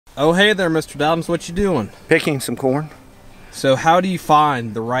Oh, hey there, Mr. Dobbins. What you doing? Picking some corn. So how do you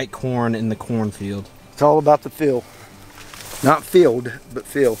find the right corn in the cornfield? It's all about the feel. Not field, but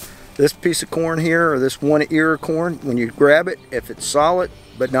feel. This piece of corn here, or this one ear of corn, when you grab it, if it's solid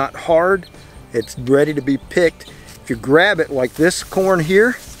but not hard, it's ready to be picked. If you grab it like this corn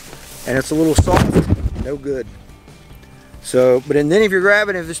here, and it's a little soft, no good. So, but then if you grab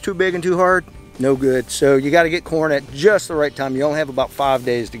it, if it's too big and too hard, no good. So you got to get corn at just the right time. You only have about 5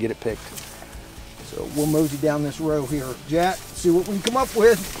 days to get it picked. So we'll mosey down this row here, Jack, see what we can come up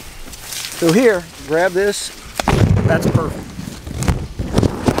with. So here, grab this. That's perfect.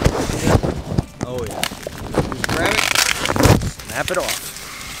 Oh yeah. Just grab it, snap it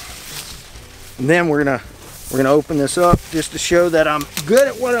off. And then we're gonna open this up just to show that I'm good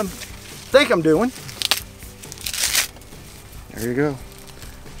at what I think I'm doing. There you go.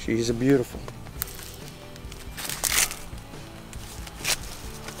 She's a beautiful.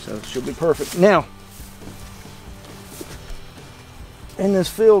 So she'll be perfect. Now, in this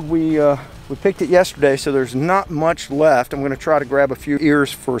field we picked it yesterday, so there's not much left. I'm going to try to grab a few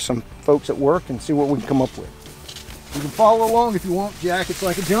ears for some folks at work and see what we can come up with. You can follow along if you want, Jack. It's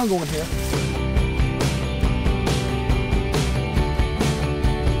like a jungle in here.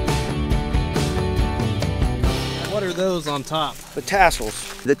 What are those on top? The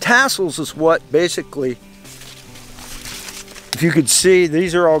tassels. The tassels is what basically, if you could see,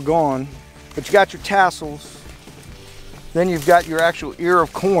 these are all gone, but you got your tassels, then you've got your actual ear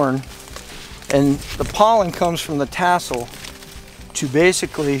of corn, and the pollen comes from the tassel to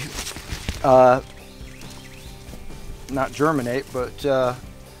basically not germinate, but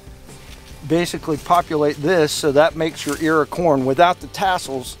basically populate this, so that makes your ear of corn. Without the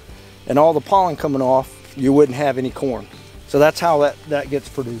tassels and all the pollen coming off, you wouldn't have any corn. So that's how that gets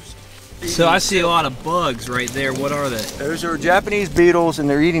produced. So I see a lot of bugs right there. What are they? Those are Japanese beetles, and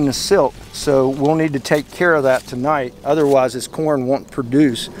they're eating the silk. So we'll need to take care of that tonight. Otherwise this corn won't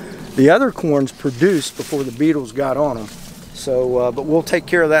produce. The other corns produced before the beetles got on them. So, but we'll take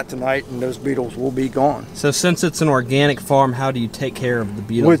care of that tonight, and those beetles will be gone. So since it's an organic farm, how do you take care of the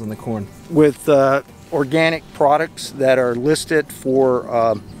beetles in the corn? With organic products that are listed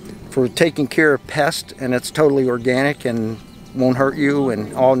for taking care of pests, and it's totally organic and won't hurt you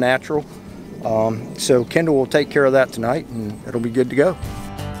and all natural. So Kendall will take care of that tonight, and it'll be good to go.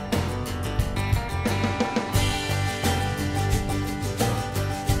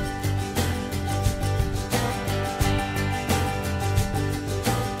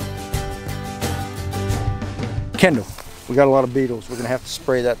 Kendall, we got a lot of beetles. We're gonna have to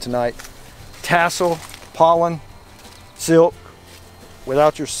spray that tonight. Tassel, pollen, silk.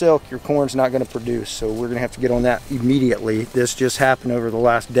 Without your silk, your corn's not going to produce, so we're going to have to get on that immediately. This just happened over the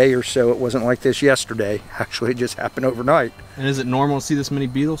last day or so. It wasn't like this yesterday. Actually, it just happened overnight. And is it normal to see this many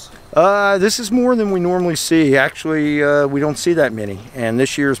beetles? This is more than we normally see. Actually, we don't see that many, and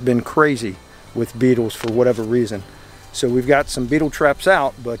this year's been crazy with beetles for whatever reason. So we've got some beetle traps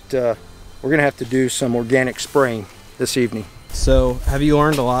out, but we're going to have to do some organic spraying this evening. So have you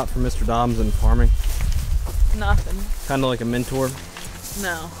learned a lot from Mr. Dobbins in farming? Nothing. Kind of like a mentor?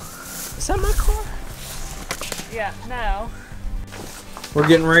 No. Is that my car? Yeah, no. We're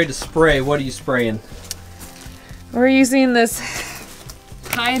getting ready to spray. What are you spraying? We're using this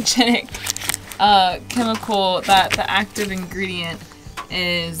hygienic chemical that the active ingredient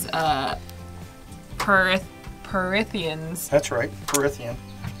is Pyrethins. That's right, Pyrethian.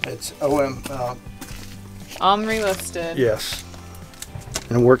 It's Omri listed. Yes.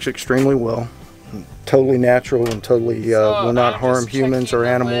 And it works extremely well. Totally natural and totally will not harm humans or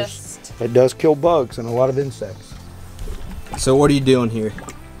animals. It does kill bugs and a lot of insects. So what are you doing here?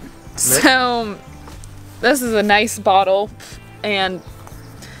 So this is a nice bottle, and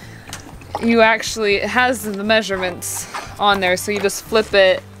you actually, it has the measurements on there, so you just flip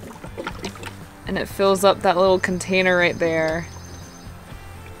it and it fills up that little container right there.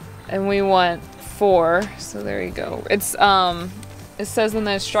 And we want 4, so there you go. It's it says in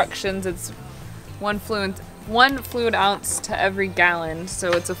the instructions it's 1 fluid ounce to every gallon,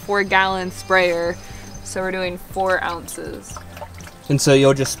 so it's a 4-gallon sprayer, so we're doing 4 ounces. And so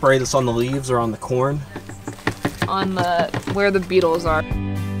you'll just spray this on the leaves or on the corn? On where the beetles are.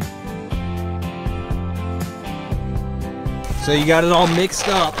 So you got it all mixed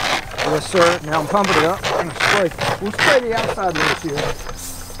up. Yes, sir. Now I'm pumping it up. I'm gonna spray. We'll spray the outside layers here.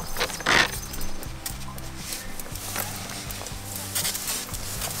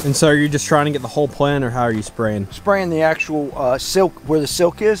 And so you're just trying to get the whole plant, or how are you spraying? Spraying the actual silk, where the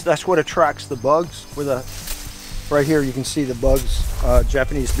silk is. That's what attracts the bugs. Right here you can see the bugs,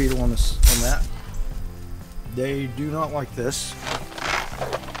 Japanese beetle on that. They do not like this.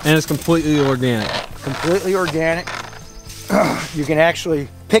 And it's completely organic. Completely organic. You can actually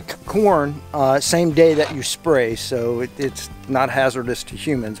pick corn same day that you spray, so it's not hazardous to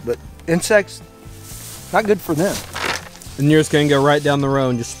humans, but insects, not good for them. And you're just gonna go right down the row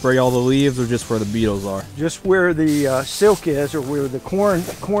and just spray all the leaves, or just where the beetles are? Just where the silk is, or where the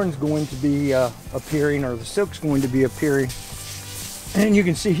corn's going to be appearing, or the silk's going to be appearing. And you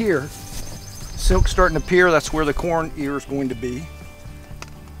can see here, silk's starting to appear. That's where the corn ear is going to be,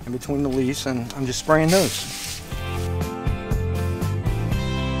 in between the leaves, and I'm just spraying those.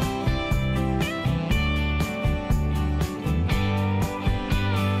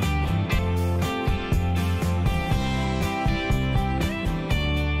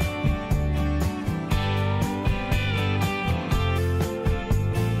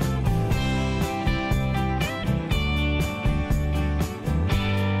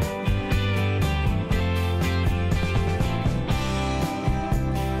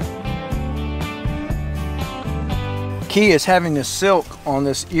 Key is having the silk on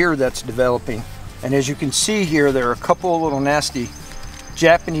this ear that's developing, and as you can see here, there are a couple of little nasty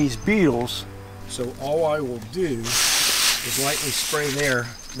Japanese beetles. So all I will do is lightly spray there.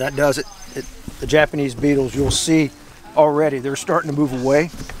 That does it. The Japanese beetles, you'll see already they're starting to move away,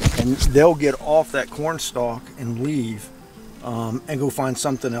 and they'll get off that corn stalk and leave and go find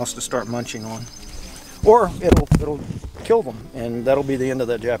something else to start munching on, or it'll kill them, and that'll be the end of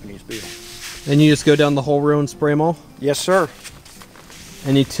that Japanese beetle. And you just go down the whole row and spray them all? Yes, sir.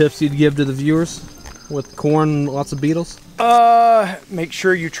 Any tips you'd give to the viewers with corn and lots of beetles? Make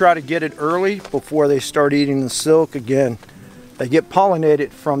sure you try to get it early before they start eating the silk. Again, they get pollinated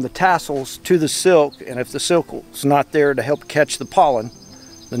from the tassels to the silk, and if the silk's not there to help catch the pollen,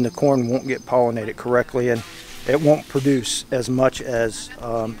 then the corn won't get pollinated correctly, and it won't produce as much as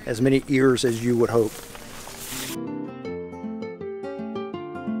many ears as you would hope.